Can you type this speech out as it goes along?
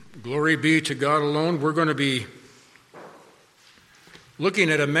Glory be to God alone. We're going to be looking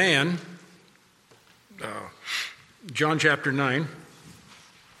at a man, John chapter 9.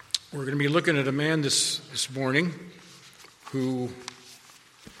 We're going to be looking at a man this morning who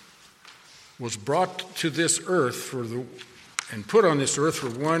was brought to this earth and put on this earth for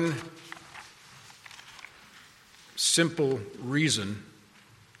one simple reason: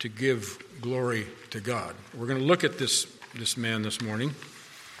 to give glory to God. We're going to look at this man this morning.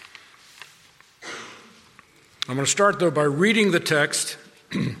 I'm going to start, though, by reading the text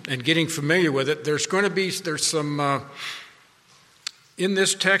and getting familiar with it. There's some in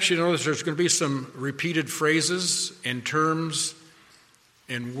this text, you notice there's going to be some repeated phrases and terms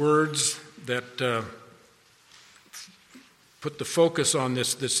and words that put the focus on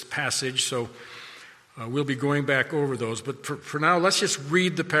this passage. So we'll be going back over those. But for now, let's just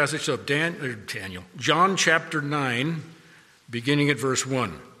read the passage of John chapter 9, beginning at verse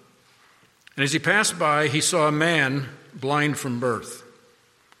 1. And as he passed by, he saw a man blind from birth.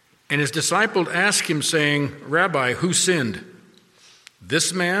 And his disciples asked him, saying, "Rabbi, who sinned,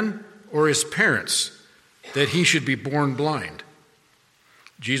 this man or his parents, that he should be born blind?"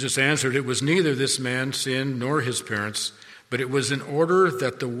 Jesus answered, "It was neither this man sinned nor his parents, but it was in order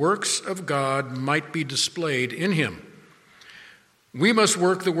that the works of God might be displayed in him. We must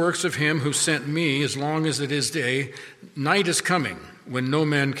work the works of him who sent me as long as it is day. Night is coming when no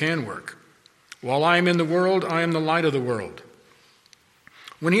man can work. While I am in the world, I am the light of the world."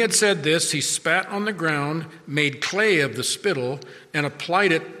 When he had said this, he spat on the ground, made clay of the spittle, and applied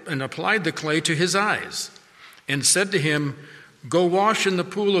the clay to his eyes, and said to him, "Go wash in the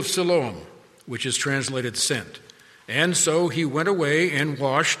pool of Siloam," which is translated sent. And so he went away and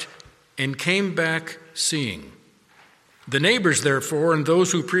washed, and came back seeing. The neighbors, therefore, and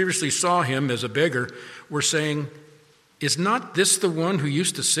those who previously saw him as a beggar, were saying, "Is not this the one who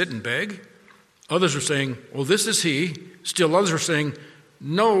used to sit and beg?" Others were saying, "Oh, this is he." Still others were saying,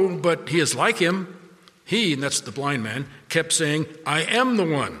 "No, but he is like him." He, and that's the blind man, kept saying, "I am the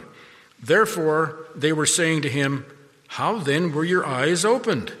one." Therefore they were saying to him, "How then were your eyes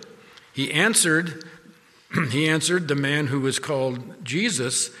opened?" He answered, "The man who is called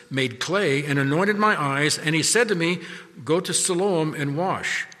Jesus made clay and anointed my eyes, and he said to me, 'Go to Siloam and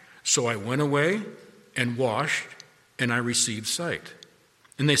wash.' So I went away and washed, and I received sight."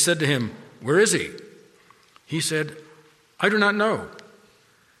 And they said to him, "Where is he?" He said, "I do not know."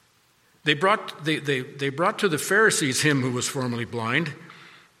 They brought to the Pharisees him who was formerly blind.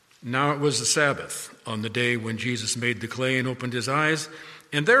 Now it was the Sabbath, on the day when Jesus made the clay and opened his eyes.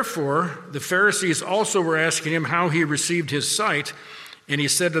 And therefore the Pharisees also were asking him how he received his sight. And he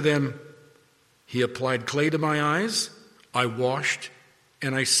said to them, "He applied clay to my eyes, I washed,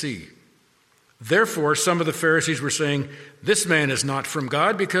 and I see." Therefore some of the Pharisees were saying, "This man is not from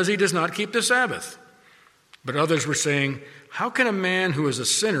God, because he does not keep the Sabbath." But others were saying, "How can a man who is a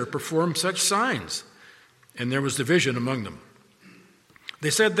sinner perform such signs?" And there was division among them.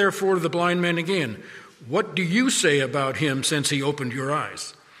 They said therefore to the blind man again, "What do you say about him since he opened your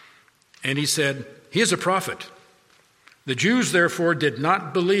eyes?" And he said, "He is a prophet." The Jews therefore did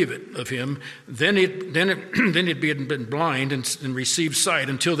not believe it of him. Then he had been blind and received sight,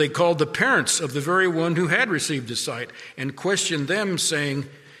 until they called the parents of the very one who had received his sight and questioned them, saying,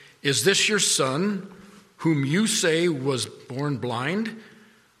 "Is this your son, whom you say was born blind?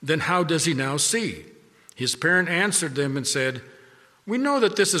 Then how does he now see?" His parent answered them and said, "We know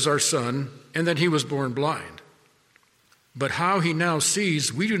that this is our son, and that he was born blind. But how he now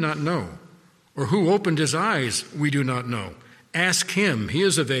sees, we do not know. Or who opened his eyes, we do not know. Ask him. He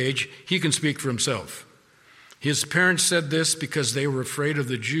is of age. He can speak for himself." His parents said this because they were afraid of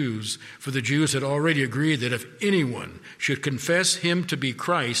the Jews, for the Jews had already agreed that if anyone should confess him to be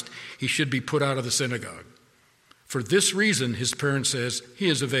Christ, he should be put out of the synagogue. For this reason, his parents says, "He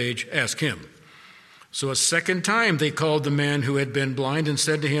is of age. Ask him." So a second time they called the man who had been blind and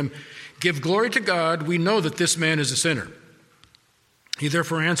said to him, "Give glory to God. We know that this man is a sinner." He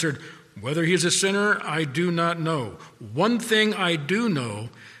therefore answered, "Whether he is a sinner, I do not know. One thing I do know,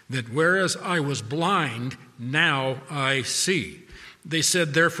 that whereas I was blind, now I see." They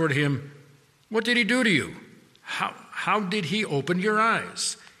said therefore to him, "What did he do to you? How did he open your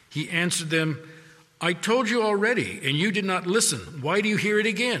eyes?" He answered them, "I told you already, and you did not listen. Why do you hear it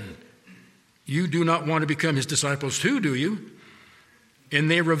again? You do not want to become his disciples too, do you?" And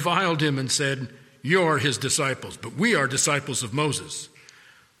they reviled him and said, "You are his disciples, but we are disciples of Moses.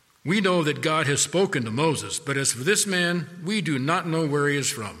 We know that God has spoken to Moses, but as for this man, we do not know where he is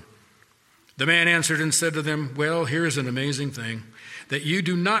from." The man answered and said to them, "Well, here is an amazing thing, that you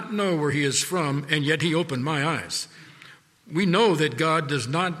do not know where he is from, and yet he opened my eyes. we know that God does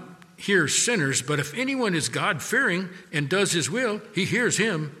not hear sinners, but if anyone is God-fearing and does his will, he hears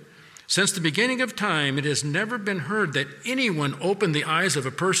him. Since the beginning of time, it has never been heard that anyone opened the eyes of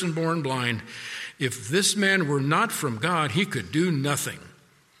a person born blind. If this man were not from God, he could do nothing.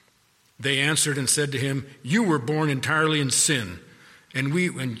 They answered and said to him, you were born entirely in sin, and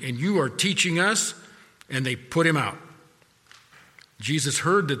you are teaching us. And they put him out. Jesus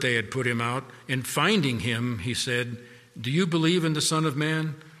heard that they had put him out, and finding him, he said, do you believe in the Son of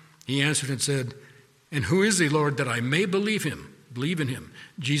Man? He answered and said, and who is he, Lord, that I may believe in him?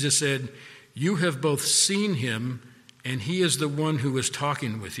 Jesus said, you have both seen him, and he is the one who is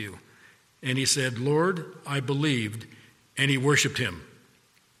talking with you. And he said, Lord, I believed, and he worshiped him.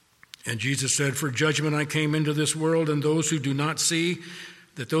 And Jesus said, for judgment I came into this world, and those who do not see,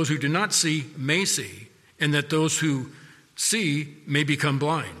 that those who do not see may see, and that those who see may become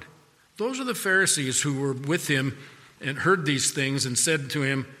blind. Those are the Pharisees who were with him and heard these things and said to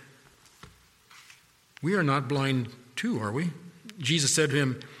him, we are not blind too, are we? Jesus said to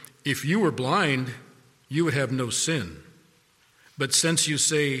him, if you were blind, you would have no sin. But since you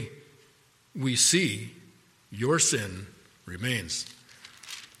say, we see, your sin remains.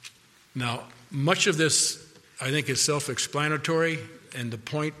 Now, much of this, I think, is self-explanatory, and the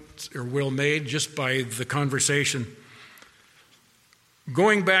points are well made just by the conversation.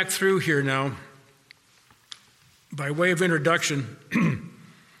 Going back through here now, by way of introduction,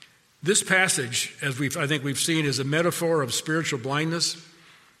 this passage, as I think we've seen, is a metaphor of spiritual blindness.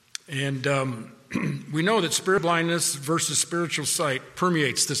 And we know that spiritual blindness versus spiritual sight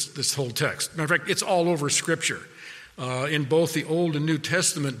permeates this whole text. Matter of fact, it's all over Scripture. In both the Old and New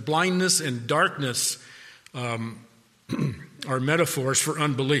Testament, blindness and darkness are metaphors for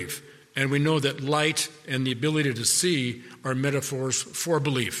unbelief. And we know that light and the ability to see are metaphors for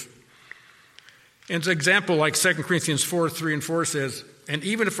belief. And an example like 2 Corinthians 4:3-4 says, and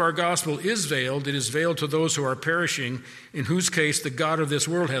even if our gospel is veiled, it is veiled to those who are perishing, in whose case the God of this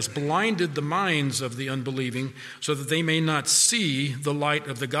world has blinded the minds of the unbelieving, so that they may not see the light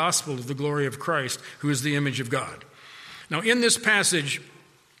of the gospel of the glory of Christ, who is the image of God. Now, in this passage,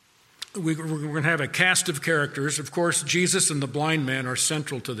 we're going to have a cast of characters. Of course, Jesus and the blind man are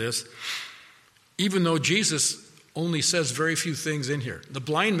central to this, even though Jesus only says very few things in here. The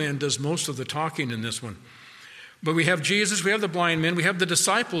blind man does most of the talking in this one. But we have Jesus, we have the blind man, we have the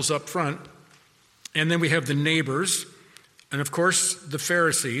disciples up front, and then we have the neighbors, and of course the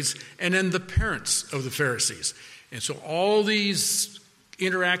Pharisees, and then the parents of the Pharisees. And so all these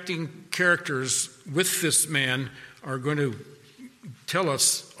interacting characters with this man are going to tell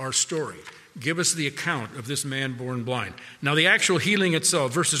us our story, give us the account of this man born blind. Now the actual healing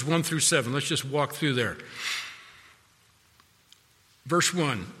itself, verses 1-7, let's just walk through there. Verse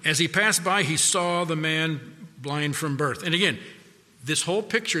 1, as he passed by, he saw the man blind from birth. And again, this whole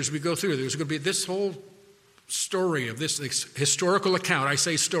picture as we go through, there's going to be this whole story of this historical account. I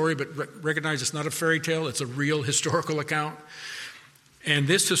say story, but recognize it's not a fairy tale, it's a real historical account. And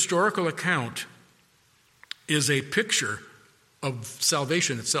this historical account is a picture of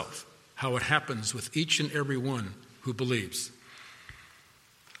salvation itself, how it happens with each and every one who believes.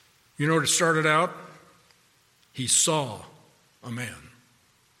 You know what it started out? He saw a man.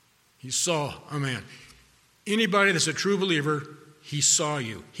 He saw a man. Anybody that's a true believer, he saw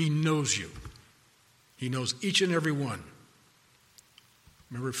you. He knows you. He knows each and every one.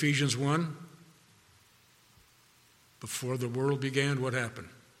 Remember Ephesians 1? Before the world began, what happened?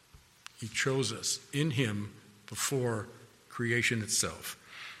 He chose us in him before creation itself.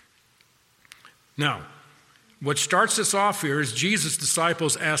 Now, what starts us off here is Jesus'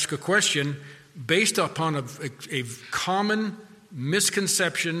 disciples ask a question based upon a common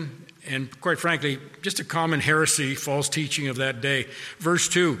misconception and, quite frankly, just a common heresy, false teaching of that day. Verse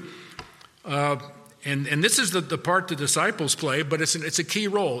 2, and this is the part the disciples play, but it's a key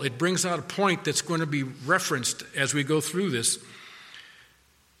role. It brings out a point that's going to be referenced as we go through this.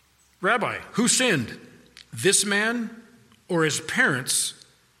 Rabbi, who sinned, this man or his parents,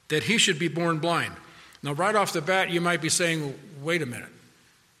 that he should be born blind? Now, right off the bat, you might be saying, well, wait a minute.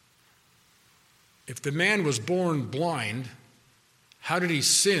 If the man was born blind, how did he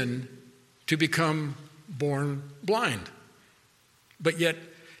sin to become born blind? But yet,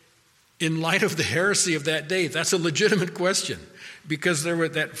 in light of the heresy of that day, that's a legitimate question, because there were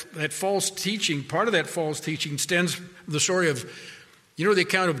that false teaching. Part of that false teaching stems from the story of, you know, the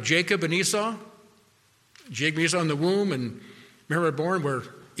account of Jacob and Esau? Jacob and Esau in the womb, and remember born where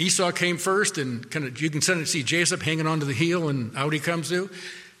Esau came first, and kind of you can suddenly see Jacob hanging onto the heel, and out he comes to.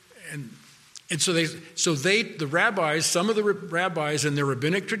 And so the rabbis, some of the rabbis in their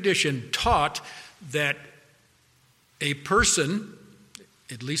rabbinic tradition taught that a person,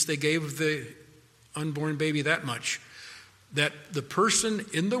 at least they gave the unborn baby that much, that the person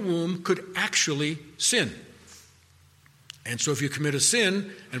in the womb could actually sin. And so if you commit a sin,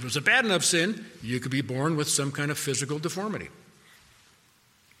 and if it was a bad enough sin, you could be born with some kind of physical deformity.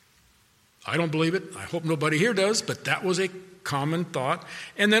 I don't believe it. I hope nobody here does, but that was a common thought.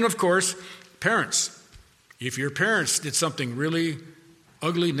 And then, of course, parents. If your parents did something really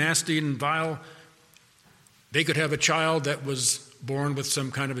ugly, nasty, and vile, they could have a child that was born with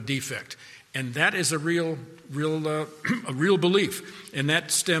some kind of a defect. And that is a real belief. And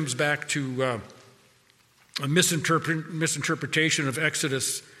that stems back to a misinterpretation of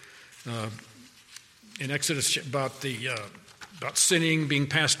Exodus, in Exodus about sinning being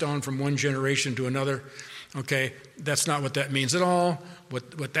passed on from one generation to another. Okay, that's not what that means at all.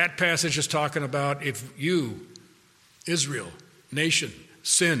 What that passage is talking about, if you, Israel, nation,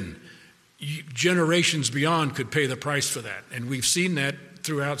 sin, generations beyond could pay the price for that. And we've seen that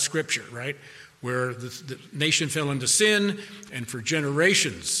throughout Scripture, right? Where the nation fell into sin, and for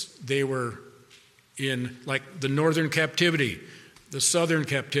generations they were in, like, the northern captivity, the southern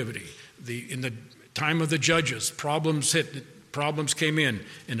captivity. In the time of the judges, problems came in,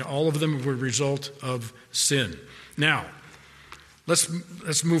 and all of them were a result of sin. Now,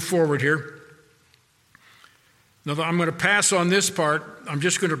 let's move forward here. Now, I'm going to pass on this part. I'm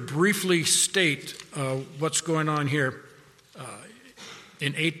just going to briefly state what's going on here.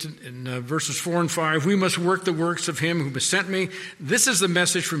 In verses 4 and 5, we must work the works of him who sent me. This is the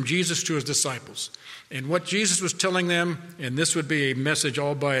message from Jesus to his disciples. And what Jesus was telling them, and this would be a message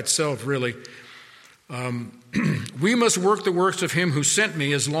all by itself, really. We must work the works of him who sent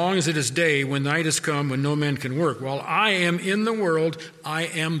me as long as it is day, when night has come, when no man can work. While I am in the world, I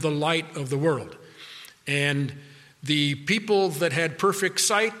am the light of the world. And the people that had perfect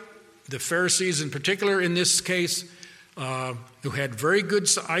sight, the Pharisees in particular in this case, who had very good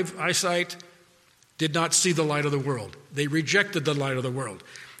eyesight, did not see the light of the world. They rejected the light of the world.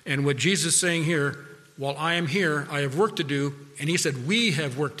 And what Jesus is saying here, while I am here, I have work to do. And he said, we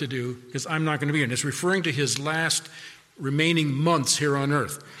have work to do, because I'm not going to be here. And it's referring to his last remaining months here on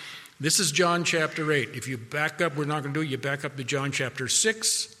earth. This is John chapter 8. If you back up, we're not going to do it. You back up to John chapter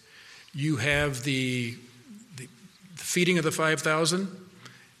 6. You have the feeding of the 5,000.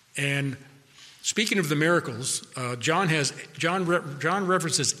 And speaking of the miracles, John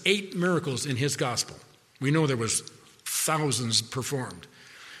references 8 miracles in his gospel. We know there was thousands performed.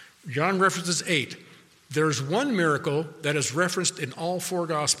 John references 8. There's one miracle that is referenced in all 4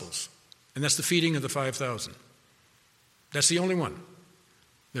 gospels, and that's the feeding of the 5,000. That's the only one.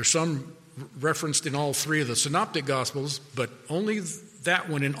 There's some referenced in all 3 of the synoptic gospels, but only that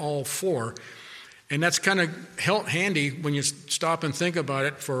one in all 4. And that's kind of handy when you stop and think about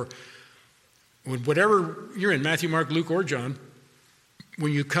it, for whatever you're in, Matthew, Mark, Luke, or John,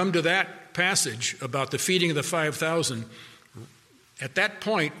 when you come to that passage about the feeding of the 5,000, at that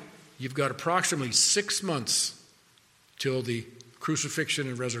point, you've got approximately 6 months till the crucifixion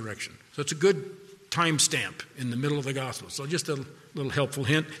and resurrection. So it's a good time stamp in the middle of the gospel. So just a little helpful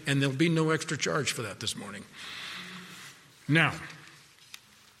hint, and there'll be no extra charge for that this morning. Now,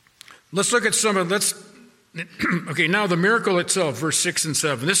 let's look at some of, okay, now the miracle itself, verse 6 and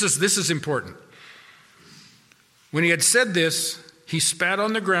 7. This is important. When he had said this, he spat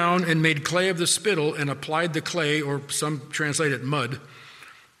on the ground and made clay of the spittle and applied the clay, or some translate it mud,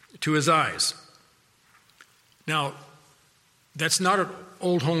 to his eyes. Now, that's not an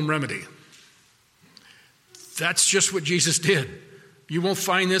old home remedy. That's just what Jesus did. You won't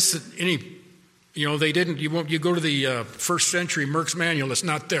find this at any, they didn't, you go to the first century Merck's manual, it's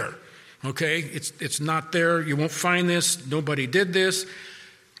not there. Okay? It's not there. You won't find this. Nobody did this.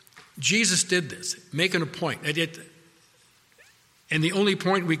 Jesus did this, making a point. And the only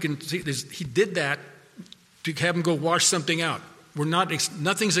point we can see is he did that to have him go wash something out.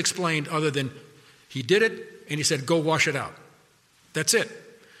 Nothing's explained other than he did it and he said, go wash it out. That's it.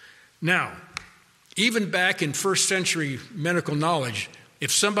 Now, even back in first century medical knowledge,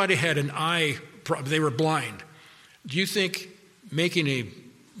 if somebody had an eye problem, they were blind, do you think making a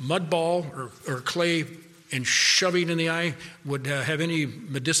mud ball or clay and shoving it in the eye would have any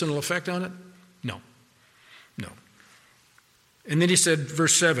medicinal effect on it? No. And then he said,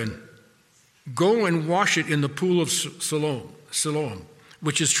 verse 7, go and wash it in the pool of Siloam,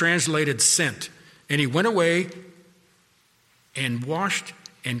 which is translated sent. And he went away and washed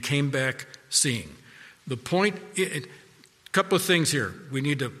and came back seeing. The point, a couple of things here we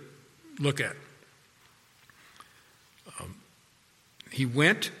need to look at. He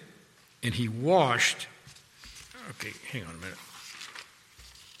went and he washed. Okay, hang on a minute.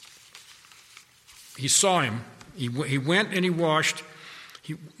 He saw him He went and he washed.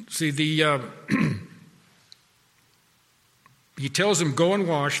 He tells him, go and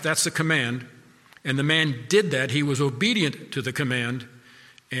wash. That's the command. And the man did that. He was obedient to the command.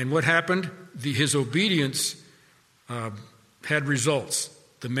 And what happened? His obedience had results.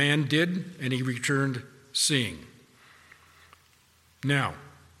 The man did, and he returned seeing. Now,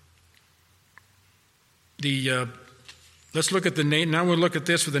 let's look at now we'll look at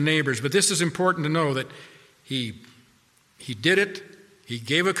this for the neighbors. But this is important to know that he did it. He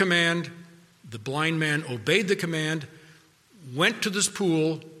gave a command. The blind man obeyed the command, went to this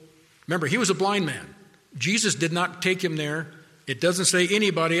pool. Remember, he was a blind man. Jesus did not take him there. It doesn't say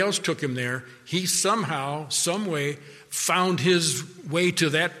anybody else took him there. He somehow, some way, found his way to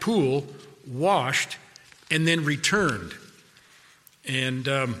that pool, washed, and then returned. And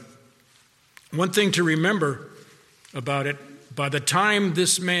one thing to remember about it, by the time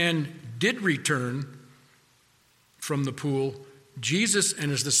this man did return from the pool, Jesus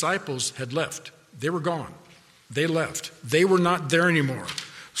and his disciples had left. They were gone. They left. They were not there anymore.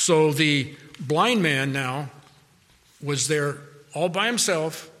 So the blind man now was there all by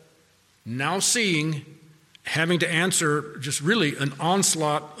himself, now seeing, having to answer just really an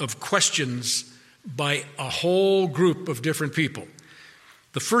onslaught of questions by a whole group of different people.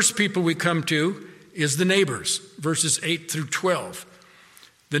 The first people we come to is the neighbors, verses 8 through 12.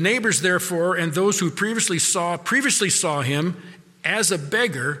 The neighbors, therefore, and those who previously saw him as a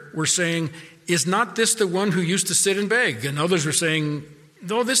beggar were saying, is not this the one who used to sit and beg? And others were saying,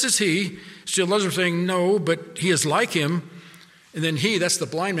 no, this is he. Still others were saying, no, but he is like him. And then that's the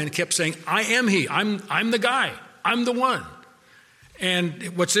blind man, kept saying, I am he. I'm the guy. I'm the one.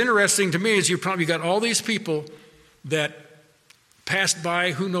 And what's interesting to me is you probably got all these people that passed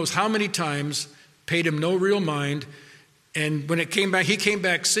by who knows how many times, paid him no real mind. And when it came back, he came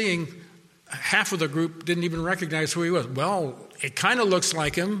back seeing, half of the group didn't even recognize who he was. Well, it kind of looks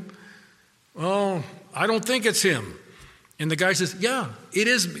like him. Well, I don't think it's him. And the guy says, yeah, it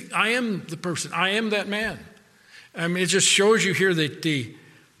is me. I am the person. I am that man. I mean, it just shows you here that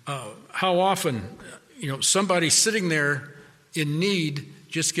how often, somebody sitting there in need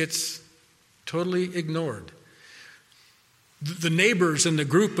just gets totally ignored. The neighbors and the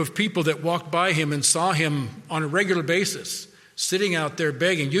group of people that walked by him and saw him on a regular basis, sitting out there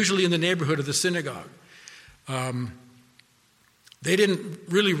begging, usually in the neighborhood of the synagogue, they didn't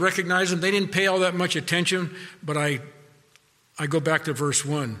really recognize him. They didn't pay all that much attention. But I go back to verse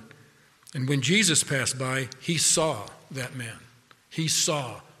 1. And when Jesus passed by, he saw that man. He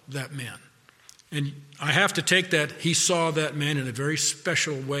saw that man. And I have to take that he saw that man in a very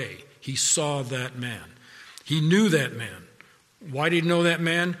special way. He saw that man. He knew that man. Why did he know that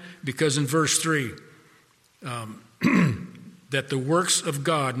man? Because in verse 3, that the works of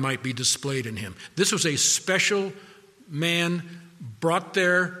God might be displayed in him. This was a special man brought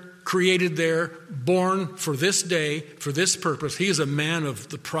there, created there, born for this day, for this purpose. He is a man of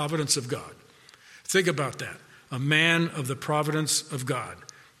the providence of God. Think about that. A man of the providence of God.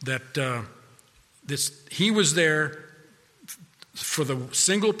 That he was there for the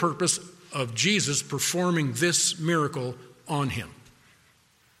single purpose of Jesus performing this miracle on him.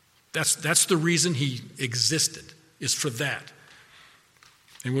 That's the reason he existed, is for that.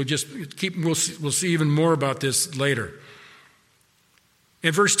 And we'll see even more about this later.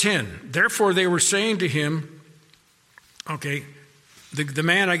 In verse 10, therefore they were saying to him, okay, the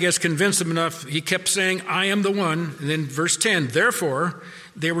man, I guess, convinced him enough. He kept saying, I am the one. And then verse 10, therefore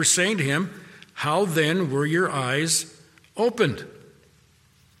they were saying to him, how then were your eyes opened?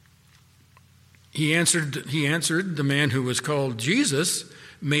 He answered, the man who was called Jesus,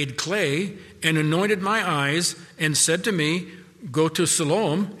 made clay and anointed my eyes and said to me, go to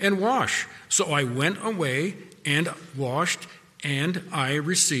Siloam and wash. So I went away and washed, and I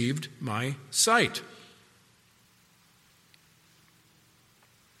received my sight.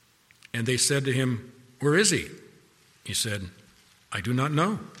 And they said to him, where is he? He said, I do not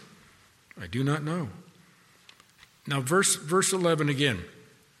know. I do not know. Now verse 11 again.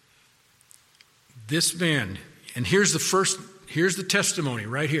 This man, and here's the testimony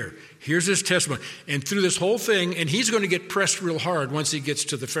right here. Here's his testimony. And through this whole thing, and he's going to get pressed real hard once he gets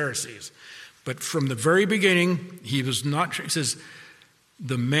to the Pharisees. But from the very beginning, he says,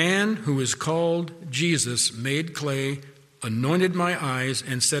 the man who is called Jesus made clay, anointed my eyes,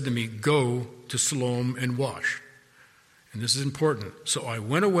 and said to me, go to Siloam and wash. And this is important. So I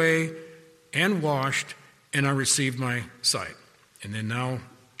went away and washed, and I received my sight. And then now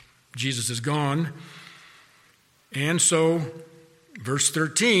Jesus is gone. And so, verse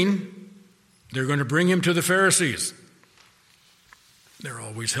 13, they're going to bring him to the Pharisees. They're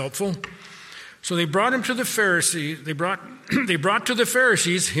always helpful. So they brought him to the Pharisees. They brought to the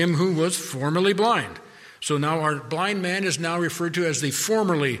Pharisees him who was formerly blind. So now our blind man is now referred to as the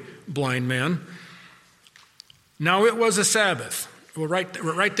formerly blind man. Now it was a Sabbath. Well,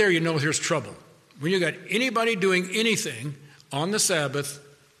 right there, you know there's trouble. When you got anybody doing anything on the Sabbath,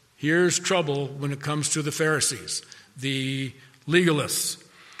 here's trouble when it comes to the Pharisees, the legalists,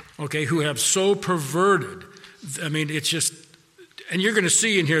 okay, who have so perverted. I mean, it's just, and you're going to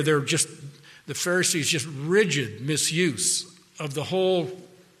see in here, the Pharisees just rigid misuse of the whole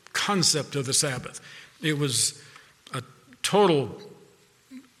concept of the Sabbath. It was a total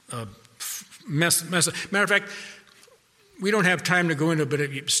mess. Matter of fact, we don't have time to go into it, but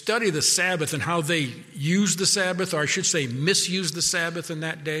if you study the Sabbath and how they used the Sabbath, or I should say misused the Sabbath in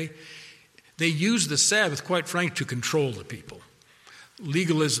that day, they used the Sabbath, quite frankly, to control the people.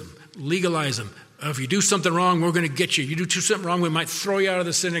 Legalize them. If you do something wrong, we're going to get you. You do something wrong, we might throw you out of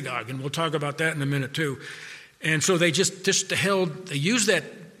the synagogue, and we'll talk about that in a minute too. And so they they used that,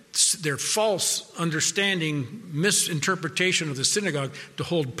 their false understanding, misinterpretation of the synagogue to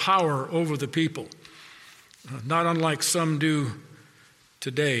hold power over the people. Not unlike some do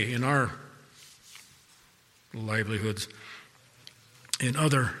today in our livelihoods in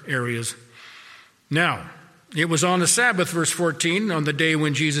other areas. Now, it was on the Sabbath, verse 14, on the day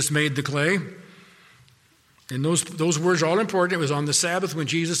when Jesus made the clay. And those words are all important. It was on the Sabbath when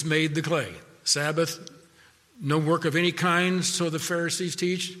Jesus made the clay. Sabbath, no work of any kind, so the Pharisees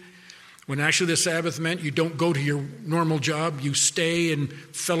teach. When actually the Sabbath meant you don't go to your normal job, you stay and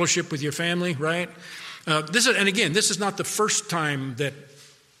fellowship with your family, right? This is not the first time that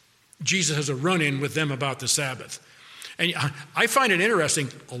Jesus has a run-in with them about the Sabbath. And I find it interesting,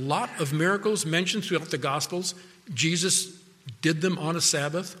 a lot of miracles mentioned throughout the Gospels, Jesus did them on a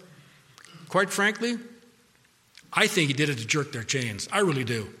Sabbath. Quite frankly, I think he did it to jerk their chains. I really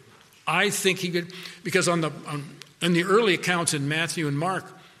do. I think he could, because in the early accounts in Matthew and Mark,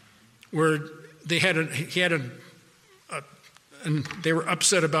 where and they were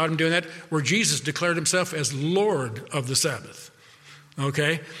upset about him doing that, where Jesus declared himself as Lord of the Sabbath.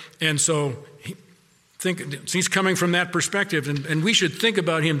 Okay? And so he's coming from that perspective, and we should think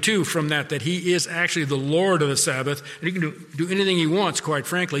about him too from that he is actually the Lord of the Sabbath, and he can do anything he wants, quite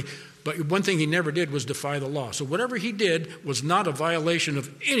frankly, but one thing he never did was defy the law. So whatever he did was not a violation of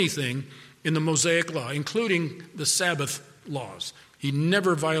anything in the Mosaic law, including the Sabbath laws. He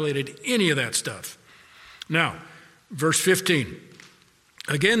never violated any of that stuff. Now, verse 15.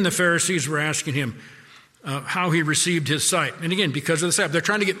 Again, the Pharisees were asking him how he received his sight. And again, because of the Sabbath,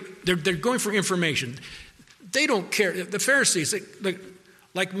 they're going for information. They don't care. The Pharisees,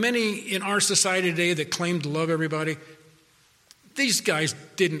 like many in our society today that claim to love everybody, these guys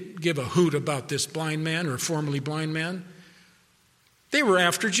didn't give a hoot about this blind man or formerly blind man. They were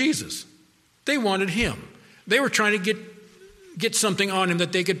after Jesus. They wanted him. They were trying to get something on him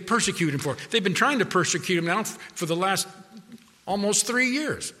that they could persecute him for. They've been trying to persecute him now for the last almost 3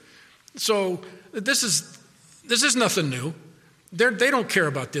 years. So this is nothing new. They don't care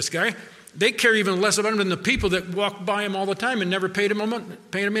about this guy. They care even less about him than the people that walk by him all the time and never paid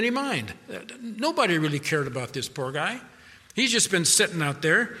him any mind. Nobody really cared about this poor guy. He's just been sitting out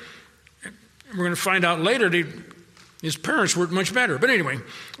there. We're going to find out later that his parents weren't much better. But anyway,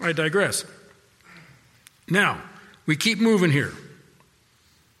 I digress. Now, we keep moving here.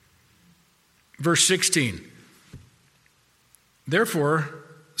 Verse 16. Therefore,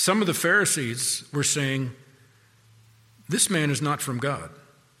 some of the Pharisees were saying, this man is not from God,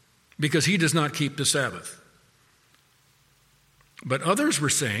 because he does not keep the Sabbath. But others were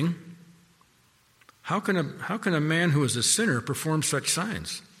saying, how can a man who is a sinner perform such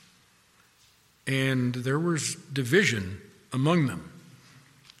signs? And there was division among them.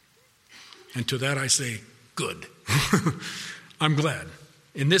 And to that I say, good. I'm glad.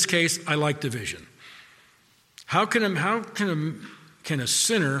 In this case, I like division. How can a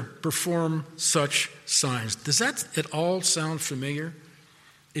sinner perform such signs? Does that at all sound familiar?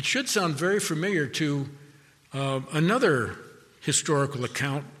 It should sound very familiar to another historical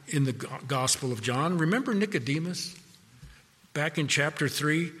account in the Gospel of John. Remember Nicodemus? Back in chapter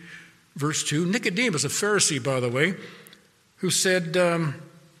 3, verse 2. Nicodemus, a Pharisee, by the way, who said,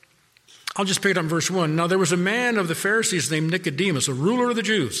 I'll just pick it up in verse 1. Now there was a man of the Pharisees named Nicodemus, a ruler of the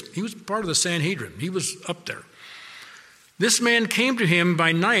Jews. He was part of the Sanhedrin. He was up there. This man came to him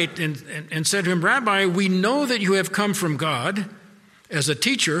by night and said to him, Rabbi, we know that you have come from God as a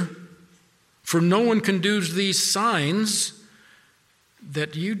teacher, for no one can do these signs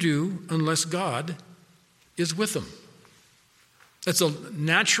that you do unless God is with them. That's a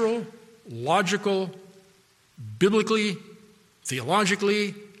natural, logical, biblically,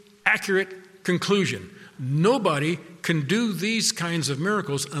 theologically accurate conclusion. Nobody can do these kinds of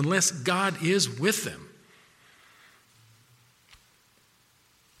miracles unless God is with them.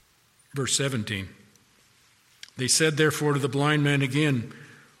 Verse 17. They said, therefore, to the blind man again,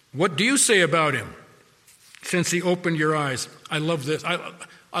 what do you say about him, since he opened your eyes? I love this.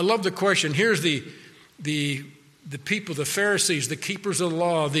 I love the question. Here's the people, the Pharisees, the keepers of the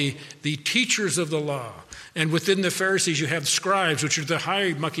law, the teachers of the law. And within the Pharisees, you have scribes, which are the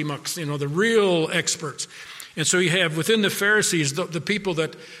high mucky-mucks, the real experts. And so you have within the Pharisees, the people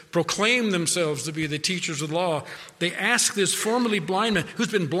that proclaim themselves to be the teachers of the law. They ask this formerly blind man, who's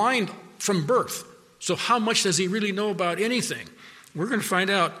been blind from birth. So how much does he really know about anything? We're going to find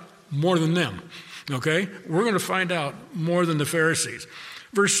out more than them, okay? We're going to find out more than the Pharisees.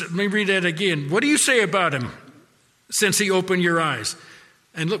 Let me read that again. What do you say about him since he opened your eyes?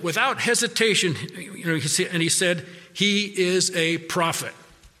 And look, without hesitation, and he said, he is a prophet.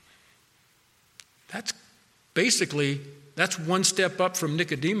 That's one step up from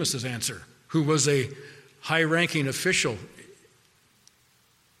Nicodemus' answer, who was a high-ranking official,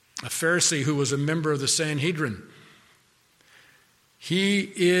 a Pharisee who was a member of the Sanhedrin.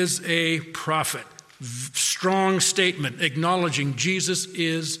 He is a prophet. Strong statement acknowledging Jesus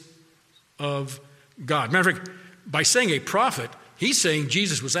is of God. Matter of fact, by saying a prophet, he's saying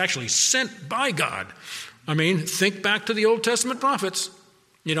Jesus was actually sent by God. I mean, think back to the Old Testament prophets.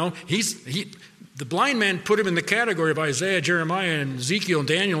 The blind man put him in the category of Isaiah, Jeremiah, and Ezekiel, and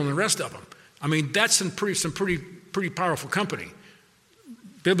Daniel, and the rest of them. I mean, that's some pretty powerful company,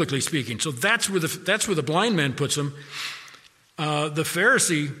 biblically speaking. So that's where the blind man puts him. The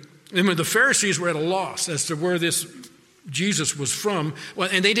Pharisees were at a loss as to where this Jesus was from. Well,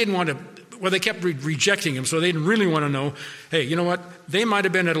 and they didn't want to. Well, they kept rejecting him, so they didn't really want to know. Hey, you know what? They might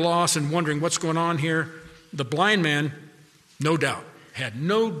have been at a loss and wondering what's going on here. The blind man, no doubt, had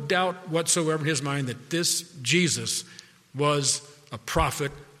no doubt whatsoever in his mind that this Jesus was a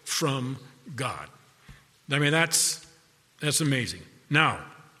prophet from God. I mean, that's amazing. Now,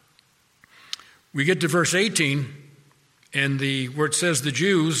 we get to verse 18, and where it says the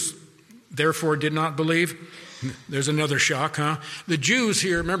Jews therefore did not believe. There's another shock, huh? The Jews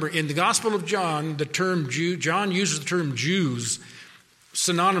here, remember, in the Gospel of John, the term Jew, John uses the term Jews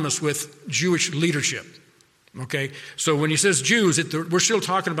synonymous with Jewish leadership. Okay? So when he says Jews, we're still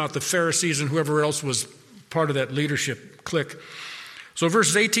talking about the Pharisees and whoever else was part of that leadership clique. So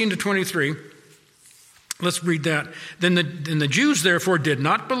verses 18 to 23, let's read that. Then the Jews therefore did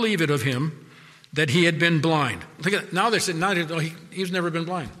not believe it of him that he had been blind. Look at that. Now they said, he's never been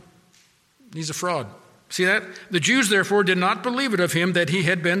blind. He's a fraud. See that? The Jews therefore did not believe it of him that he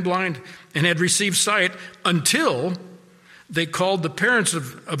had been blind and had received sight until they called the parents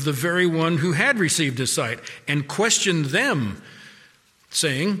of the very one who had received his sight and questioned them,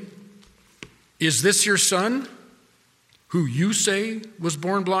 saying, is this your son who you say was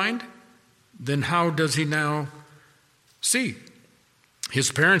born blind? Then how does he now see?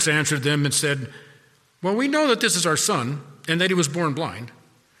 His parents answered them and said, well, we know that this is our son and that he was born blind,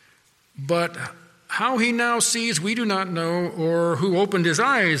 but how he now sees we do not know, or who opened his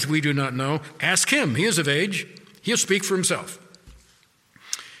eyes we do not know. Ask him, he is of age, he'll speak for himself.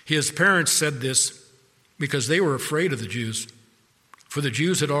 His parents said this because they were afraid of the Jews, for the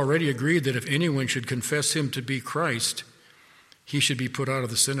Jews had already agreed that if anyone should confess him to be Christ, he should be put out of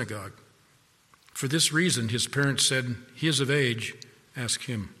the synagogue. For this reason his parents said, he is of age, ask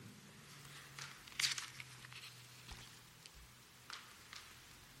him.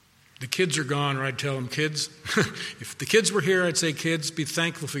 The kids are gone, or I'd tell them, kids, if the kids were here, I'd say, kids, be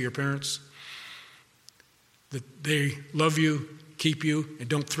thankful for your parents, that they love you, keep you, and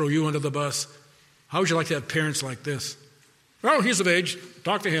don't throw you under the bus. How would you like to have parents like this? Oh, he's of age.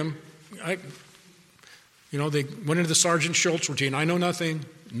 Talk to him. They went into the Sergeant Schultz routine. I know nothing.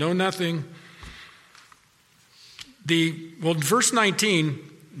 Know nothing. In verse 19,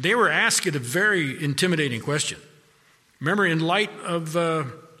 they were asked a very intimidating question. Remember, in light of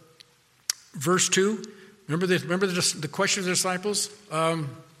verse 2, remember the question of the disciples? Was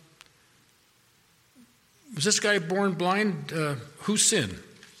this guy born blind? Whose sin?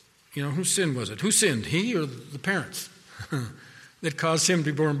 Whose sin was it? Who sinned, he or the parents that caused him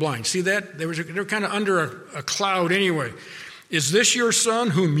to be born blind? See that? They were kind of under a cloud anyway. Is this your son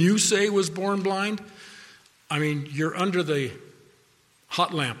whom you say was born blind? I mean, you're under the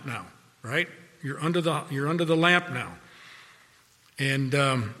hot lamp now, right? You're under the lamp now. And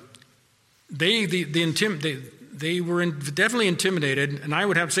they were definitely intimidated, and I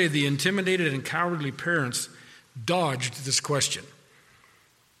would have to say the intimidated and cowardly parents dodged this question.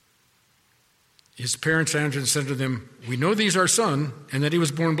 His parents answered and said to them, we know that he's our son and that he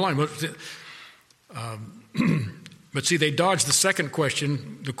was born blind. But see, they dodged the second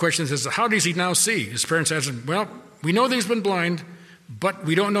question. The question says, how does he now see? His parents answered, well, we know that he's been blind, but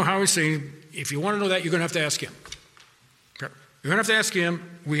we don't know how he's seeing. If you want to know that, you're going to have to ask him. You're going to have to ask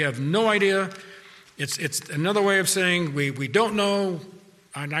him. We have no idea. It's another way of saying we don't know.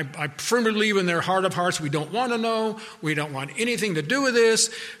 And I firmly believe in their heart of hearts, we don't want to know. We don't want anything to do with this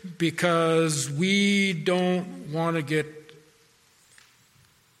because we don't want to get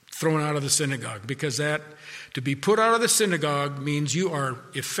thrown out of the synagogue. Because that, to be put out of the synagogue means you are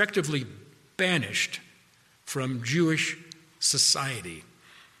effectively banished from Jewish society,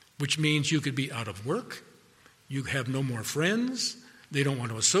 which means you could be out of work. You have no more friends. They don't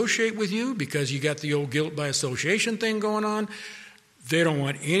want to associate with you because you got the old guilt by association thing going on. They don't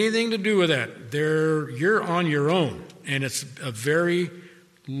want anything to do with that. You're on your own, and it's a very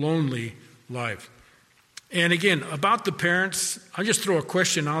lonely life. And again, about the parents, I'll just throw a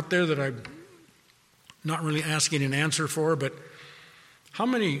question out there that I'm not really asking an answer for, but how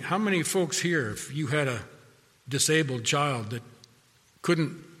many folks here, if you had a disabled child that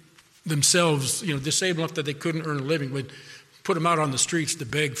couldn't themselves, disabled enough that they couldn't earn a living, would put them out on the streets to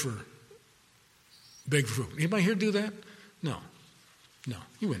beg for food? Anybody here do that? No,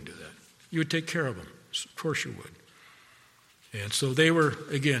 you wouldn't do that. You would take care of them. Of course you would. And so they were,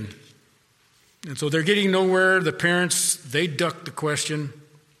 again, and so they're getting nowhere. The parents, they ducked the question.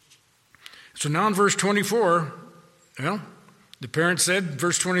 So now in verse 24, the parents said,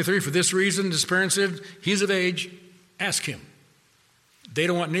 verse 23, for this reason, his parents said, he's of age, ask him. They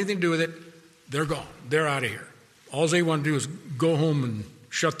don't want anything to do with it. They're gone. They're out of here. All they want to do is go home and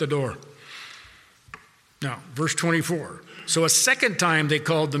shut the door. Now, verse 24. So a second time they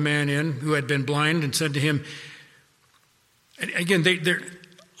called the man in who had been blind and said to him, and again,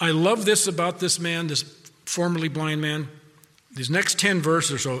 I love this about this man, this formerly blind man. These next 10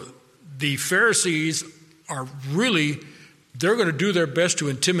 verses or so, the Pharisees are really, they're going to do their best to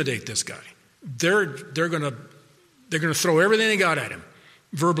intimidate this guy. They're going to throw everything they got at him,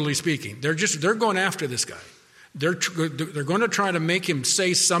 verbally speaking. They're going after this guy. They're going to try to make him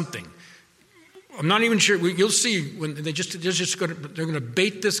say something. I'm not even sure. You'll see when they're going to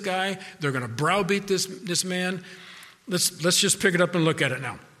bait this guy. They're going to browbeat this man. Let's just pick it up and look at it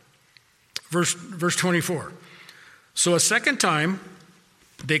now. Verse 24. So a second time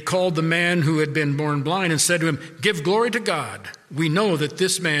they called the man who had been born blind and said to him, give glory to God. We know that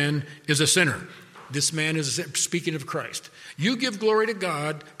this man is a sinner. This man is speaking of Christ. You give glory to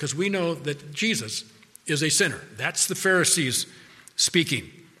God because we know that Jesus is a sinner. That's the Pharisees speaking.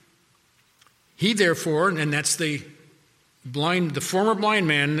 He therefore, and that's the former blind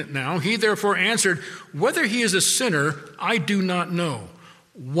man now, he therefore answered, whether he is a sinner, I do not know.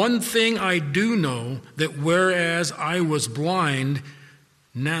 One thing I do know, that whereas I was blind,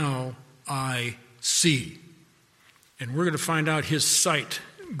 now I see. And we're going to find out his sight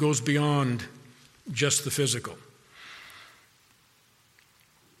goes beyond just the physical.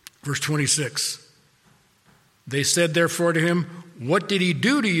 Verse 26. They said therefore to him, what did he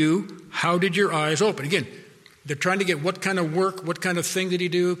do to you? How did your eyes open? Again, they're trying to get what kind of work, what kind of thing did he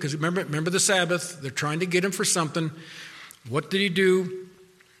do? Because remember the Sabbath. They're trying to get him for something. What did he do?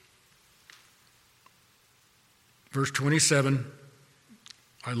 Verse 27.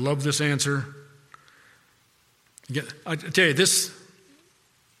 I love this answer. I tell you, this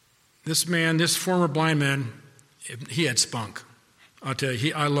man, this former blind man, he had spunk. I'll tell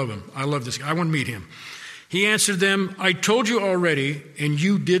you, I love him. I love this guy. I want to meet him. He answered them, I told you already, and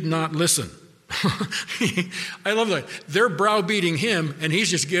you did not listen. I love that. They're browbeating him, and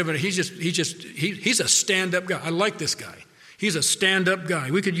he's a stand-up guy. I like this guy. He's a stand-up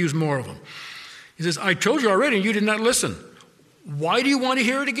guy. We could use more of him. He says, I told you already, and you did not listen. Why do you want to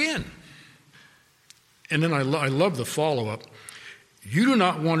hear it again? And then I love the follow-up. You do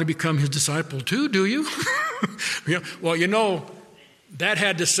not want to become his disciple too, do you? Well, that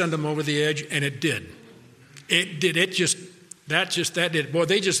had to send them over the edge, and it did. It did. That did. Boy,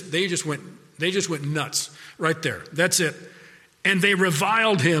 they just went nuts right there. That's it. And they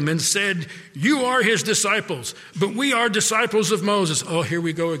reviled him and said, you are his disciples, but we are disciples of Moses. Oh, here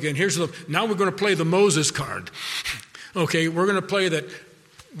we go again. Now we're going to play the Moses card. Okay, we're going to play that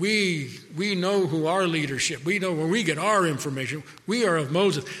we know who our leadership, we know where we get our information. We are of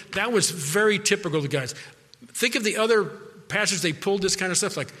Moses. That was very typical of the guys. Think of the other passages they pulled this kind of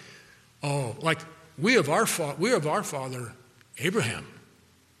stuff like we of our father Abraham,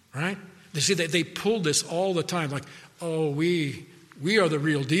 right? They see that they pulled this all the time, like, oh, we are the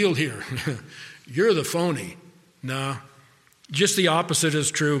real deal here. You're the phony. No, just the opposite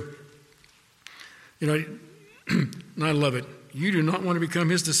is true. And I love it. you do not want to become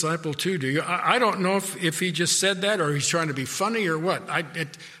his disciple too, do you? I don't know if he just said that or he's trying to be funny or what.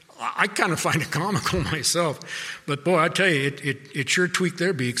 I kind of find it comical myself. But boy, I tell you, it sure tweaked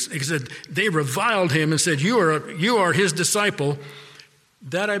their beaks. It said they reviled him and said, you are his disciple.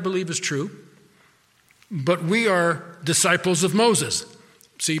 That I believe is true. But we are disciples of Moses.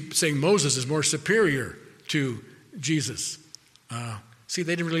 See, saying Moses is more superior to Jesus. They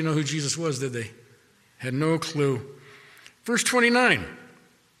didn't really know who Jesus was, did they? Had no clue. Verse 29.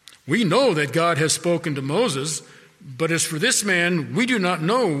 We know that God has spoken to Moses, but as for this man, we do not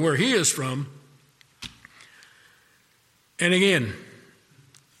know where he is from. And again,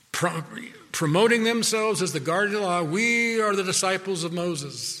 promoting themselves as the guardian of the law, we are the disciples of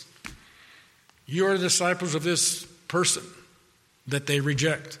Moses. You are the disciples of this person that they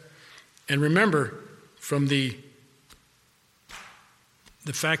reject. And remember, from the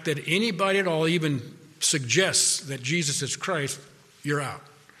fact that anybody at all even suggests that Jesus is Christ, you're out.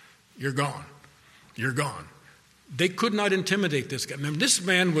 You're gone. You're gone. They could not intimidate this guy. Remember, this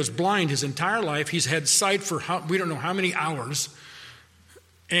man was blind his entire life. He's had sight for we don't know how many hours.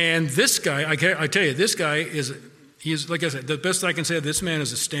 And this guy, I tell you, this guy he's like I said, the best I can say, this man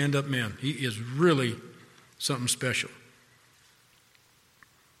is a stand-up man. He is really something special.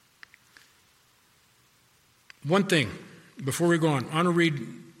 One thing, before we go on, I want to read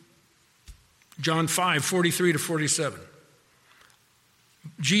John 5, 43 to 47.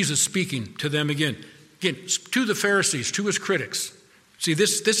 Jesus speaking to them again, to the Pharisees, to his critics. See,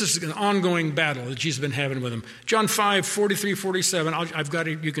 this is an ongoing battle that Jesus has been having with them. John 5, 43, 47, I've got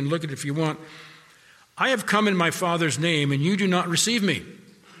it, you can look at it if you want. I have come in my Father's name, and you do not receive me.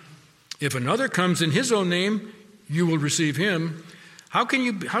 If another comes in his own name, you will receive him. How can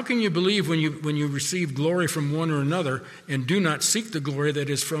you believe when you receive glory from one or another and do not seek the glory that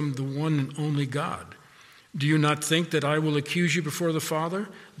is from the one and only God? Do you not think that I will accuse you before the Father?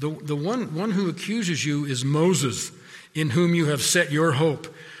 The one who accuses you is Moses, in whom you have set your hope.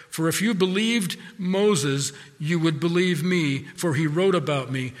 For if you believed Moses, you would believe me, for he wrote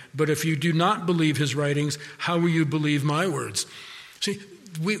about me. But if you do not believe his writings, how will you believe my words? See,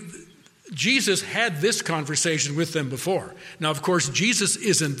 Jesus had this conversation with them before. Now, of course, Jesus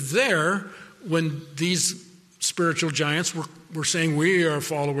isn't there when these spiritual giants were saying, we are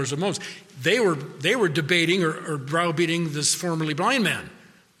followers of Moses. They were debating or browbeating this formerly blind man,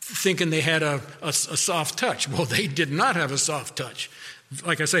 thinking they had a soft touch. Well, they did not have a soft touch.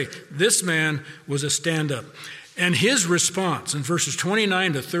 Like I say, this man was a stand-up. And his response in verses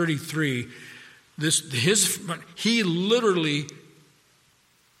 29 to 33, he literally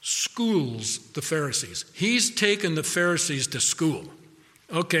schools the Pharisees. He's taken the Pharisees to school.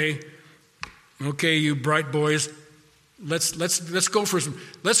 Okay, you bright boys, let's go for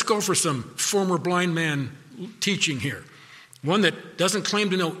some former blind man teaching here. One that doesn't claim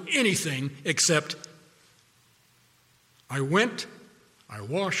to know anything except I went, I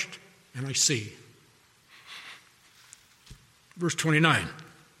washed, and I see. Verse 29.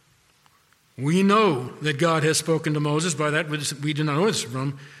 We know that God has spoken to Moses. By that we do not know this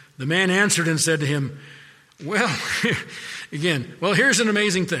from. The man answered and said to him, here's an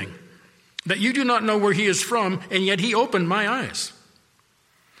amazing thing. That you do not know where he is from, and yet he opened my eyes.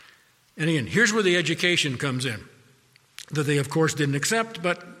 And again, here's where the education comes in. That they, of course, didn't accept,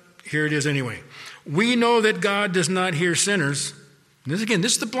 but here it is anyway. We know that God does not hear sinners. And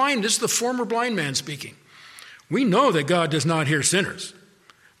this is the former blind man speaking. We know that God does not hear sinners.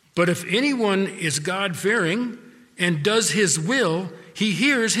 But if anyone is God-fearing and does his will, he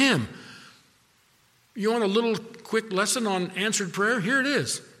hears him. You want a little quick lesson on answered prayer? Here it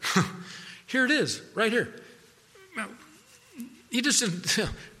is. Here it is, right here. He just said,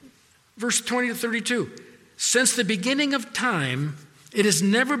 verse 20 to 32. Since the beginning of time, it has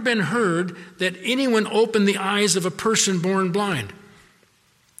never been heard that anyone opened the eyes of a person born blind.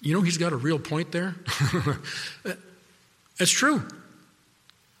 You know, he's got a real point there. That's true.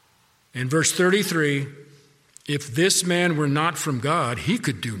 In verse 33, if this man were not from God, he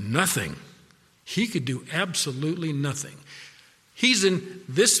could do nothing. He could do absolutely nothing.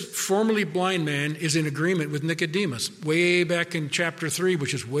 This formerly blind man is in agreement with Nicodemus way back in chapter 3,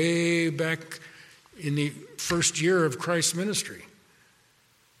 which is way back in the first year of Christ's ministry.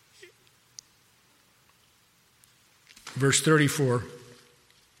 Verse 34,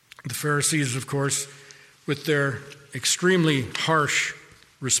 the Pharisees, of course, with their extremely harsh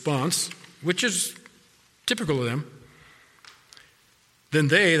response, which is typical of them. Then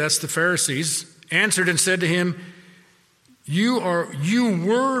they, that's the Pharisees, answered and said to him, You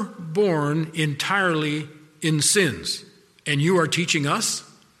were born entirely in sins, and you are teaching us?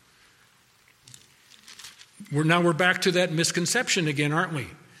 we're back to that misconception again, aren't we?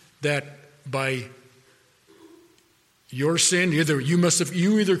 That by your sin, you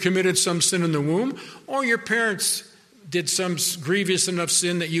either committed some sin in the womb, or your parents did some grievous enough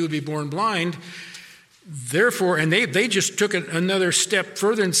sin that you would be born blind. Therefore, and they just took it another step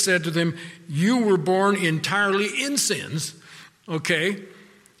further and said to them, you were born entirely in sins, okay?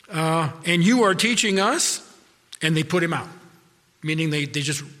 And you are teaching us, and they put him out, meaning they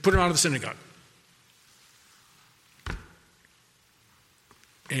just put him out of the synagogue.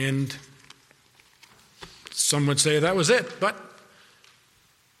 And some would say that was it, but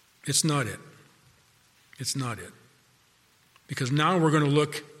it's not it. It's not it. Because now we're going to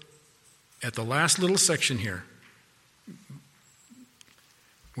look at the last little section here,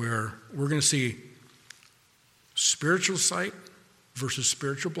 where we're going to see spiritual sight versus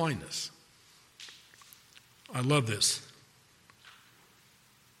spiritual blindness. I love this.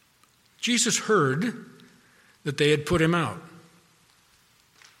 Jesus heard that they had put him out,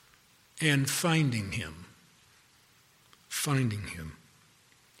 and finding him,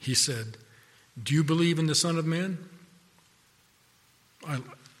 he said, do you believe in the Son of Man?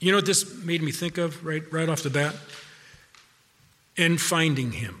 You know what this made me think of right off the bat? And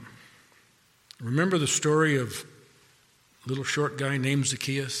finding him. Remember the story of a little short guy named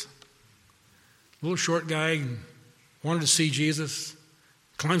Zacchaeus? Little short guy wanted to see Jesus,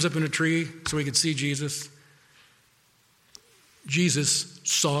 climbs up in a tree so he could see Jesus. Jesus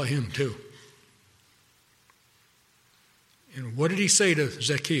saw him too. And what did he say to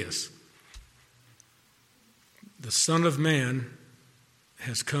Zacchaeus? The Son of Man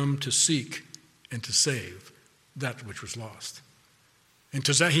has come to seek and to save that which was lost. And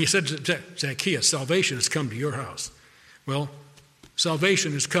he said to Zacchaeus, salvation has come to your house. Well,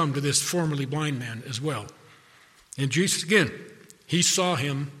 salvation has come to this formerly blind man as well. And Jesus, again, he saw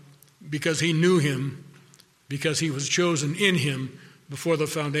him because he knew him, because he was chosen in him before the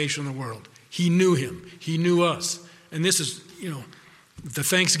foundation of the world. He knew him. He knew us. And this is, the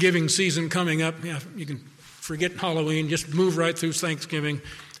Thanksgiving season coming up. Yeah, you can forget Halloween. Just move right through Thanksgiving.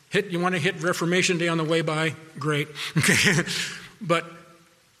 You want to hit Reformation Day on the way by? Great. Okay. But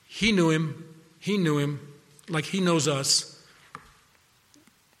he knew him. He knew him like he knows us.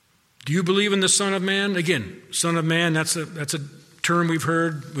 Do you believe in the Son of Man? Again, Son of Man, that's a term we've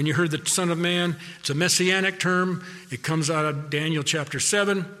heard. When you heard the Son of Man, it's a messianic term. It comes out of Daniel chapter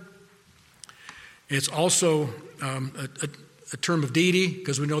 7. It's also a term of deity,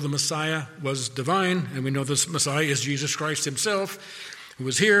 because we know the Messiah was divine, and we know this Messiah is Jesus Christ himself, who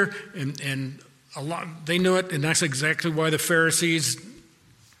was here, and a lot they knew it, and that's exactly why the Pharisees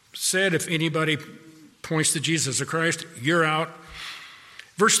said, if anybody points to Jesus as Christ, you're out.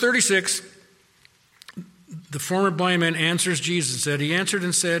 Verse 36, the former blind man answers Jesus and said, he answered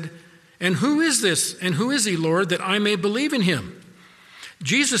and said, and who is this, and who is he, Lord, that I may believe in him?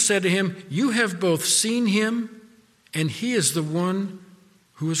 Jesus said to him, you have both seen him, and he is the one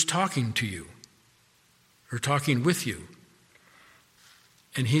who is talking to you, or talking with you.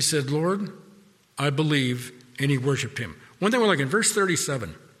 And he said, Lord, I believe, and he worshiped him. One thing we're looking at, verse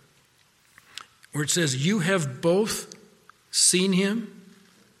 37, where it says, you have both seen him,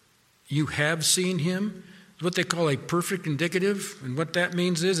 you have seen him. It's what they call a perfect indicative, and what that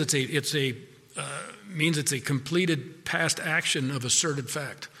means is it's a completed past action of asserted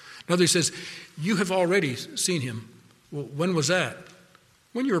fact. In other words, he says, you have already seen him. Well, when was that?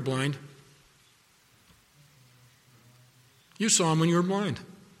 When you were blind. You saw him when you were blind.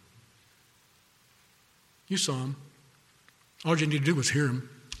 You saw him. All you need to do was hear him.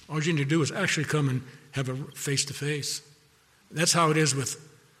 All you need to do is actually come and have a face-to-face. That's how it is with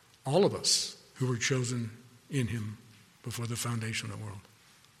all of us who were chosen in him before the foundation of the world.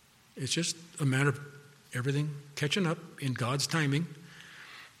 It's just a matter of everything catching up in God's timing.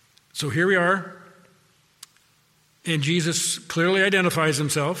 So here we are, and Jesus clearly identifies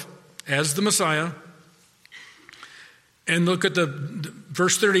himself as the Messiah. And look at the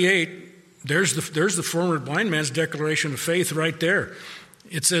verse 38. There's the former blind man's declaration of faith right there.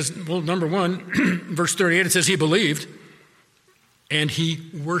 It says, well, number one, verse 38, it says he believed, and he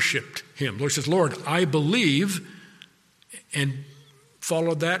worshiped him. The Lord says, Lord, I believe, and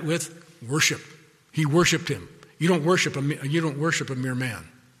followed that with worship. He worshiped him. You don't worship a mere man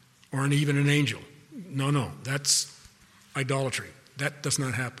or even an angel. No, that's idolatry. That does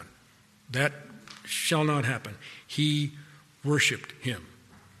not happen. That shall not happen. He worshiped him.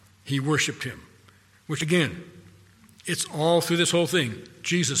 He worshiped him. Which again, it's all through this whole thing.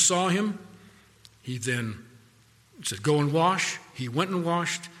 Jesus saw him. He then said, go and wash. He went and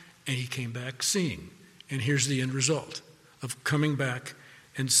washed, and he came back seeing. And here's the end result of coming back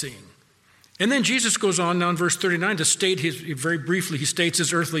and seeing. And then Jesus goes on now in verse 39 to state very briefly, he states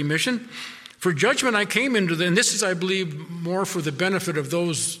his earthly mission. For judgment I came into, and this is, I believe, more for the benefit of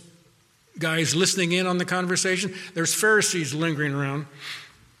those guys listening in on the conversation. There's Pharisees lingering around.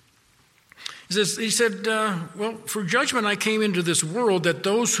 He said, well, for judgment I came into this world that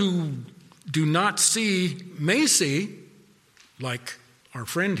those who do not see may see, like our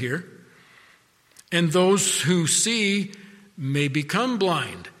friend here, and those who see may become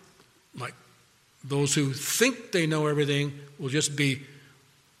blind, like those who think they know everything will just be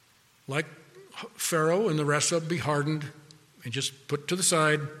like Pharaoh, and the rest of them be hardened and just put to the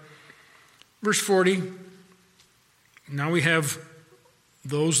side. Verse 40, now we have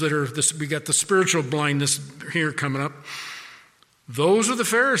those that are, we got the spiritual blindness here coming up. Those of the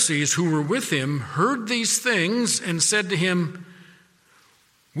Pharisees who were with him heard these things and said to him,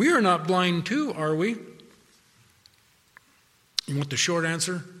 we are not blind too, are we? You want the short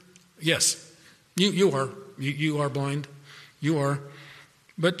answer? Yes, you are. You are blind. You are.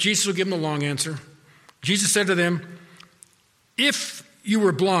 But Jesus will give them a long answer. Jesus said to them, if you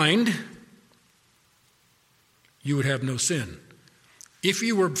were blind, you would have no sin. If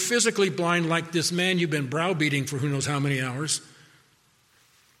you were physically blind like this man you've been browbeating for who knows how many hours,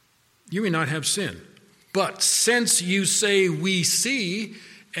 you may not have sin. But since you say we see,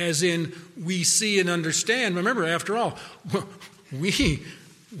 as in we see and understand, remember, after all,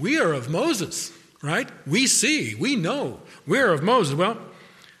 we are of Moses, right? We see, we know, we're of Moses. Well,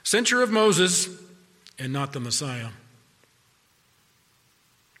 since you're of Moses and not the Messiah,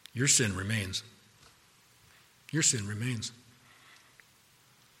 your sin remains. Your sin remains.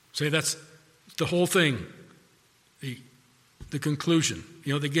 Say that's the whole thing, the conclusion.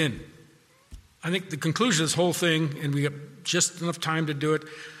 You know, again, I think the conclusion of this whole thing, and we have just enough time to do it.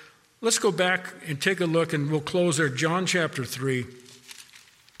 Let's go back and take a look, and we'll close there. John chapter 3.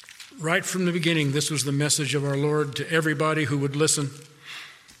 Right from the beginning, this was the message of our Lord to everybody who would listen.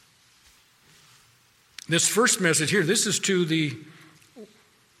 This first message here, this is to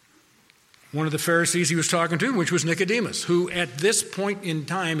one of the Pharisees he was talking to, which was Nicodemus, who at this point in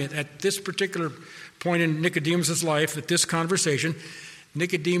time, at this particular point in Nicodemus' life, at this conversation,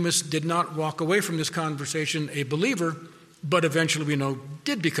 Nicodemus did not walk away from this conversation a believer, but eventually we know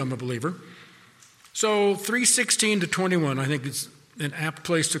did become a believer. So 3:16 to 21, I think it's an apt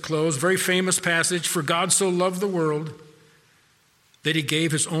place to close. Very famous passage. For God so loved the world that he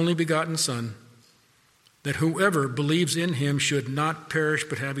gave his only begotten Son, that whoever believes in him should not perish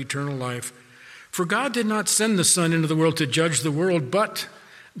but have eternal life. For God did not send the Son into the world to judge the world, but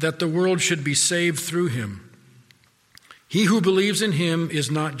that the world should be saved through him. He who believes in him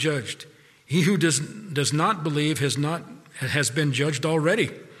is not judged. He who does not believe has been judged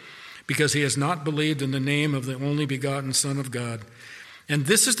already, because he has not believed in the name of the only begotten Son of God. And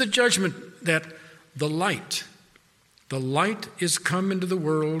this is the judgment, that the light is come into the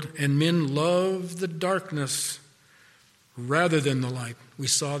world, and men love the darkness rather than the light. We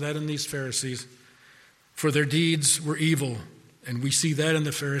saw that in these Pharisees. For their deeds were evil. And we see that in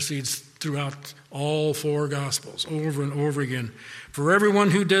the Pharisees throughout all four Gospels, over and over again. For everyone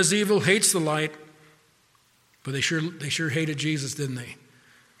who does evil hates the light, but they sure hated Jesus, didn't they?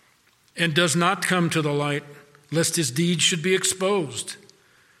 And does not come to the light, lest his deeds should be exposed.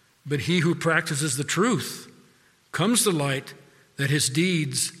 But he who practices the truth comes to light, that his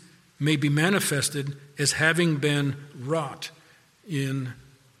deeds may be manifested as having been wrought in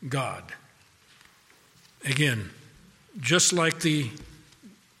God. Again, just like the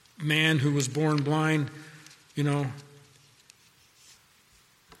man who was born blind,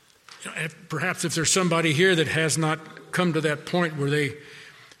 perhaps if there's somebody here that has not come to that point where they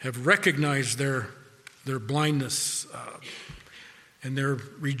have recognized their blindness and their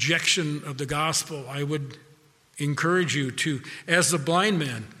rejection of the gospel, I would encourage you to, as the blind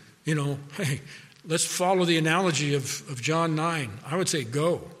man, hey, let's follow the analogy of John 9. I would say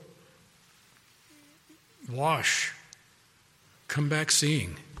go. Wash. Come back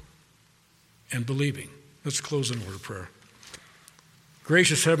seeing and believing. Let's close in a word of prayer.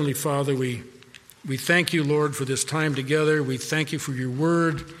 Gracious Heavenly Father, we thank you, Lord, for this time together. We thank you for your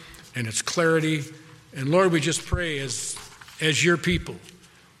word and its clarity. And Lord, we just pray as your people,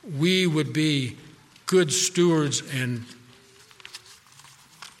 we would be good stewards and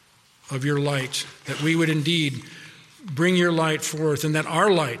of your light, that we would indeed bring your light forth, and that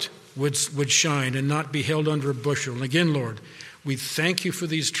our light would shine and not be held under a bushel. And again, Lord, we thank you for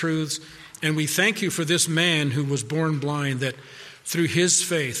these truths, and we thank you for this man who was born blind, that through his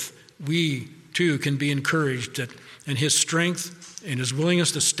faith we too can be encouraged, and his strength and his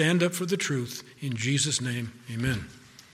willingness to stand up for the truth. In Jesus' name, amen.